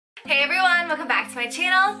Hey everyone, welcome back to my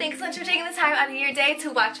channel. Thanks so much for taking the time out of your day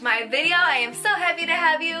to watch my video. I am so happy to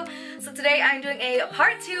have you. So today I'm doing a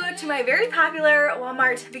part 2 to my very popular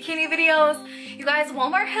Walmart bikini videos. You guys,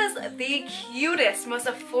 Walmart has the cutest, most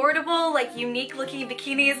affordable, like unique looking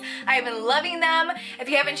bikinis. I have been loving them. If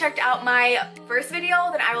you haven't checked out my first video,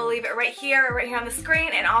 then I will leave it right here on the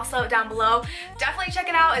screen and also down below. Definitely check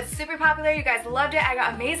it out. It's super popular. You guys loved it. I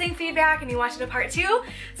got amazing feedback and you watched it in part 2.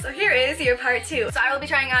 So here is your part 2. So I will be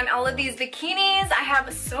trying on all of these bikinis. I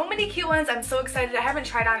have so many cute ones. I'm so excited. I haven't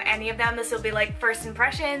tried on any of them. This will be like first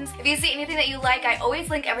impressions. If you see anything that you like, I always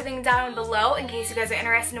link everything down below in case you guys are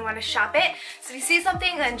interested and want to shop it. So if you see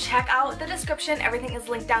something, then check out the description. Everything is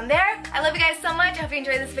linked down there. I love you guys so much. I hope you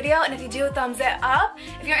enjoyed this video, and if you do, thumbs it up.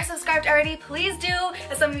 If you aren't subscribed already, please do.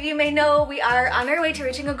 As some of you may know, we are on our way to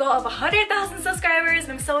reaching a goal of 100,000 subscribers,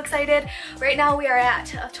 and I'm so excited. Right now we are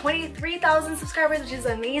at 23,000 subscribers, which is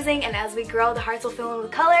amazing, and as we grow, the hearts will fill in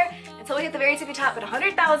with color until we hit the very tippy top at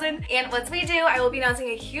 100,000. And once we do, I will be announcing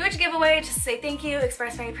a huge giveaway just to say thank you,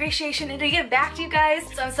 express my appreciation, and to give back to you guys.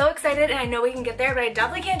 So I'm so excited, and I know we can get there, but I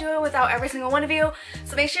definitely can't do it without every single one of you.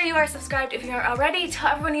 So make sure you are subscribed if you aren't already.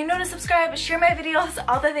 Tell everyone you know to subscribe, share my videos,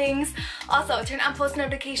 all the things. Also, turn on post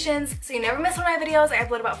notifications so you never miss one of my videos. I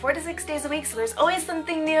upload about 4 to 6 days a week, so there's always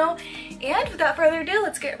something new. And without further ado,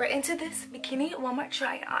 let's get right into this bikini Walmart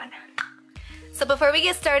try on. So before we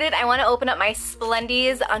get started, I want to open up my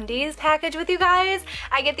Splendies undies package with you guys.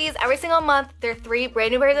 I get these every single month. They're 3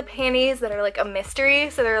 brand new pairs of panties that are like a mystery,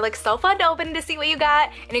 so they're like so fun to open to see what you got.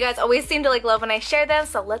 And you guys always seem to like love when I share them,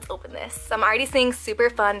 so let's open this. So I'm already seeing super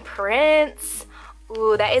fun prints.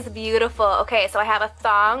 Ooh, that is beautiful. Okay, so I have a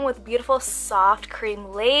thong with beautiful soft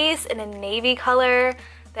cream lace in a navy color.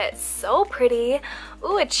 That's so pretty.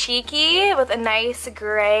 Ooh, a cheeky with a nice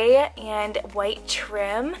gray and white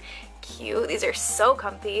trim. Cute. These are so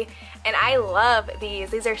comfy, and I love these.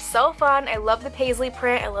 These are so fun. I love the paisley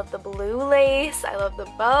print. I love the blue lace. I love the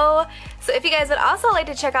bow. So if you guys would also like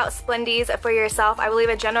to check out Splendies for yourself, I will leave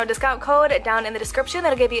a general discount code down in the description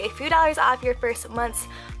that'll give you a few dollars off your first month's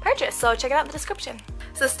purchase. So check it out in the description.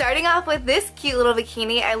 So starting off with this cute little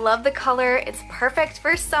bikini, I love the color. It's perfect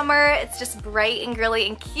for summer. It's just bright and girly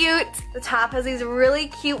and cute. The top has these really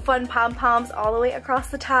cute fun pom-poms all the way across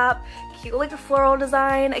the top. Cute like a floral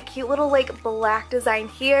design, a cute little like black design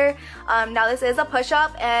here. Now this is a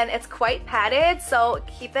push-up and it's quite padded, so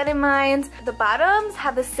keep that in mind. The bottoms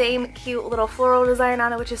have the same cute little floral design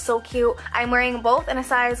on it, which is so cute. I'm wearing both in a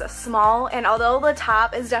size small, and although the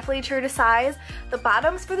top is definitely true to size, the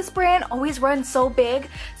bottoms for this brand always run so big,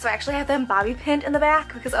 so I actually have them bobby pinned in the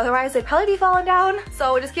back because otherwise they'd probably be falling down.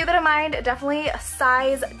 So just keep that in mind. Definitely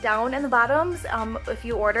size down in the bottoms if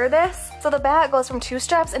you order this. So the back goes from 2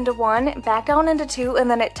 straps into 1, back down into 2,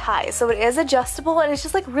 and then it ties. So it is adjustable, and it's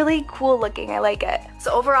just like really cool looking. I like it.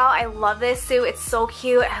 So overall, I love this suit. It's so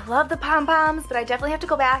cute. I love the pom-poms, but I definitely have to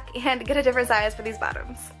go back and get a different size for these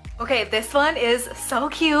bottoms. Okay, this one is so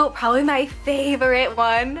cute. Probably my favorite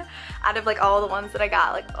one out of like all the ones that I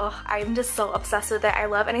got. Like, oh, I'm just so obsessed with it. I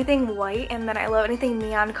love anything white, and then I love anything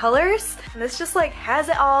neon colors. And this just like has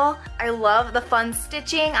it all. I love the fun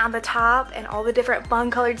stitching on the top and all the different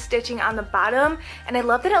fun colored stitching on the bottom. And I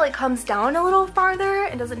love that it like comes down a little farther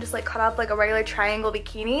and doesn't just like cut off like a regular triangle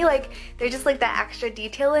bikini. Like there's just like that extra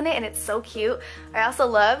detail in it, and it's so cute. I also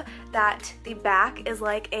love that the back is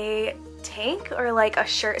like a tank or like a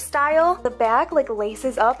shirt style. The back like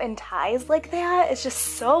laces up and ties like that. It's just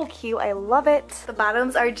so cute. I love it. The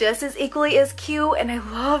bottoms are just as equally as cute, and I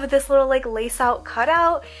love this little like lace out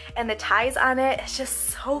cutout and the ties on it. It's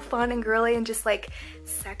just so fun and girly and just like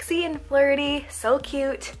sexy and flirty. So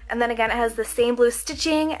cute. And then again, it has the same blue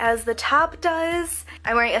stitching as the top does.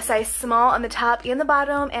 I'm wearing a size small on the top and the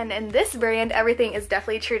bottom, and in this brand everything is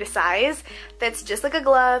definitely true to size. Fits just like a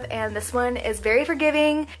glove, and this one is very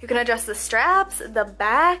forgiving. You can adjust the straps, the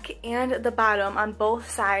back, and the bottom on both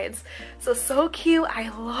sides. So cute. I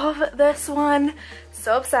love this one.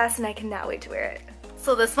 So obsessed, and I cannot wait to wear it.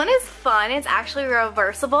 So this one is fun. It's actually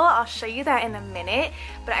reversible. I'll show you that in a minute.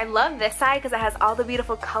 But I love this side because it has all the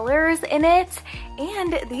beautiful colors in it.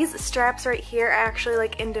 And these straps right here are actually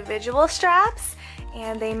like individual straps,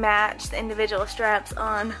 and they match the individual straps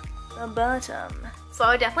on the bottom. So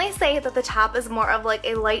I would definitely say that the top is more of like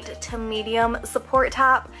a light to medium support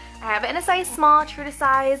top. I have it in a size small, true to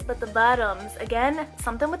size, but the bottoms, again,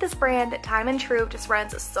 something with this brand, Time and True, just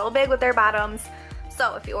runs so big with their bottoms.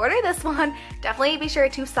 So if you order this one, definitely be sure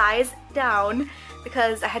to size down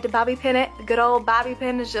because I had to bobby pin it. The good old bobby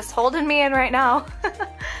pin is just holding me in right now.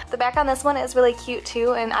 The back on this one is really cute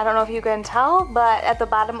too, and I don't know if you can tell, but at the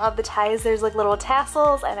bottom of the ties there's like little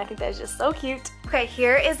tassels, and I think that is just so cute. Okay,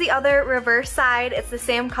 here is the other reverse side. It's the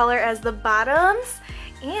same color as the bottoms.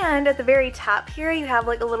 And at the very top here, you have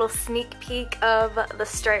like a little sneak peek of the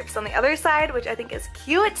stripes on the other side, which I think is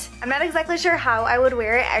cute. I'm not exactly sure how I would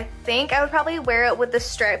wear it. I think I would probably wear it with the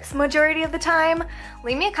stripes majority of the time.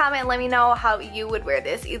 Leave me a comment and let me know how you would wear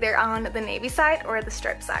this, either on the navy side or the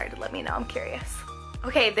striped side. Let me know, I'm curious.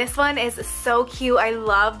 Okay, this one is so cute. I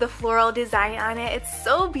love the floral design on it. It's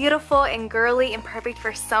so beautiful and girly and perfect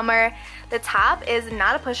for summer. The top is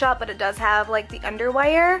not a push-up, but it does have like the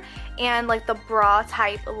underwire and like the bra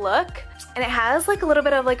type look. And it has like a little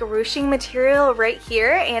bit of like ruching material right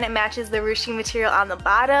here, and it matches the ruching material on the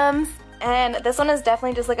bottoms. And this one is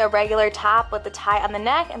definitely just like a regular top with the tie on the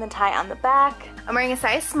neck and the tie on the back. I'm wearing a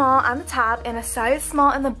size small on the top and a size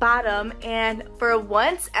small on the bottom, and for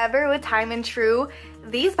once ever with Time and True,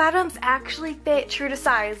 these bottoms actually fit true to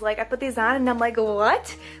size. Like I put these on and I'm like,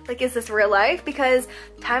 what? Like, is this real life? Because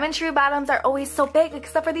Time and True bottoms are always so big,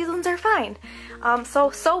 except for these ones are fine.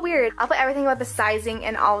 So weird. I'll put everything about the sizing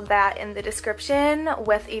and all of that in the description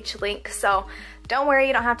with each link. So don't worry,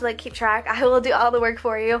 you don't have to like keep track. I will do all the work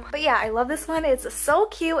for you. But yeah, I love this one. It's so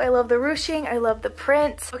cute. I love the ruching. I love the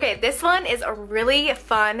print. Okay, this one is really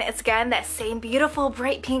fun. It's again that same beautiful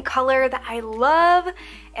bright pink color that I love.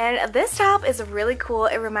 And this top is really cool.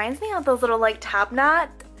 It reminds me of those little like top knot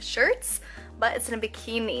shirts, but it's in a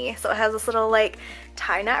bikini. So it has this little like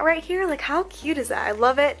tie knot right here. Like, how cute is that? I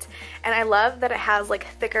love it. And I love that it has like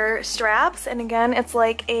thicker straps. And again, it's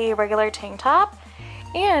like a regular tank top,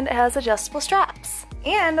 and it has adjustable straps.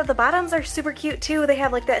 And the bottoms are super cute too. They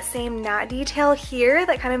have like that same knot detail here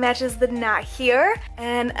that kind of matches the knot here.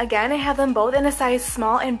 And again, I have them both in a size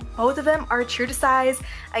small, and both of them are true to size.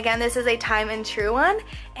 Again, this is a Time and True one,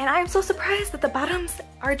 and I'm so surprised that the bottoms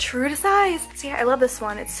are true to size. So yeah, I love this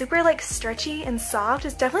one. It's super like stretchy and soft.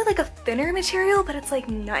 It's definitely like a thinner material, but it's like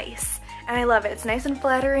nice. And I love it. It's nice and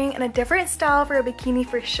flattering and a different style for a bikini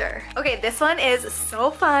for sure. Okay, this one is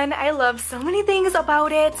so fun. I love so many things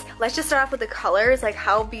about it. Let's just start off with the colors. Like,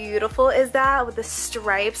 how beautiful is that with the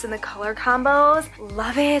stripes and the color combos?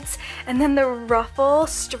 Love it. And then the ruffle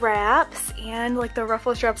straps and like the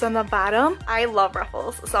ruffle straps on the bottom. I love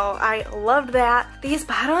ruffles, so I loved that. These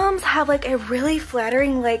bottoms have like a really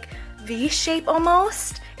flattering like V shape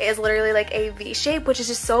almost. It is literally like a V shape, which is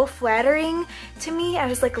just so flattering to me. I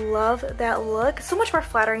just like love that look. So much more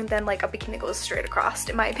flattering than like a bikini goes straight across,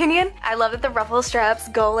 in my opinion. I love that the ruffle straps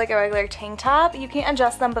go like a regular tank top. You can't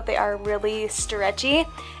adjust them, but they are really stretchy.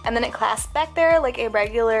 And then it clasps back there like a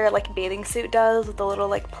regular like bathing suit does, with a little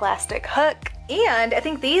like plastic hook. And I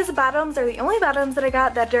think these bottoms are the only bottoms that I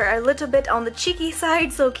got that are a little bit on the cheeky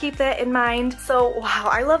side, so keep that in mind. So wow,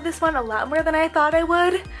 I love this one a lot more than I thought I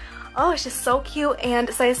would. Oh, it's just so cute, and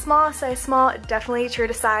size small, definitely true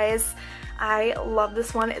to size. I love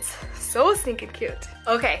this one. It's so stinking cute.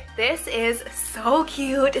 Okay, this is so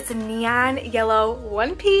cute. It's a neon yellow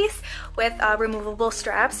one piece with removable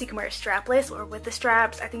straps. You can wear it strapless or with the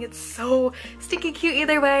straps. I think it's so stinking cute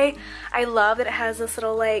either way. I love that it has this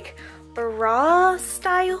little like bra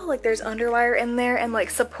style, like there's underwire in there, and like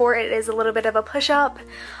support, it is a little bit of a push-up.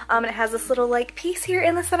 And it has this little like piece here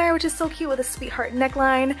in the center, which is so cute, with a sweetheart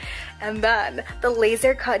neckline. And then the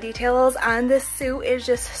laser cut details on this suit is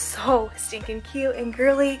just so stinking cute and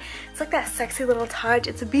girly. It's like that sexy little touch.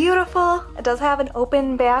 It's beautiful. It does have an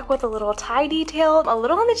open back with a little tie detail, a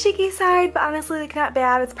little on the cheeky side, but honestly like not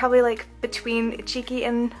bad. It's probably like between cheeky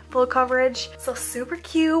and full coverage. So super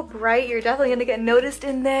cute, bright. You're definitely gonna get noticed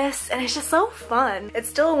in this, and it's just so fun. It's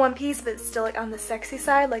still a one piece, but it's still like on the sexy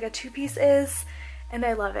side like a two piece is. And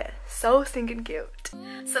I love it. So stinking cute.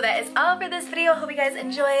 So that is all for this video. Hope you guys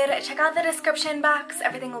enjoyed. Check out the description box.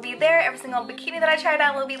 Everything will be there. Every single bikini that I tried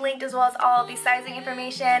on will be linked, as well as all of the sizing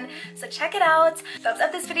information. So check it out. Thumbs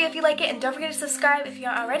up this video if you like it, and don't forget to subscribe if you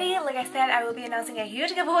aren't already. Like I said, I will be announcing a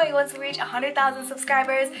huge giveaway once we reach 100,000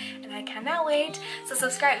 subscribers, and I cannot wait. So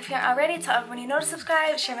subscribe if you aren't already. Tell everyone you know to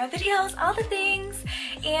subscribe. Share my videos, all the things.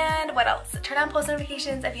 And what else? Turn on post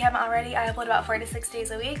notifications if you haven't already. I upload about 4 to 6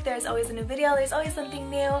 days a week. There's always a new video. There's always something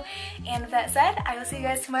new. And with that said, I will see you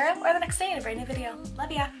guys tomorrow or the next day in a brand new video.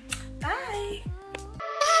 Love ya. Bye.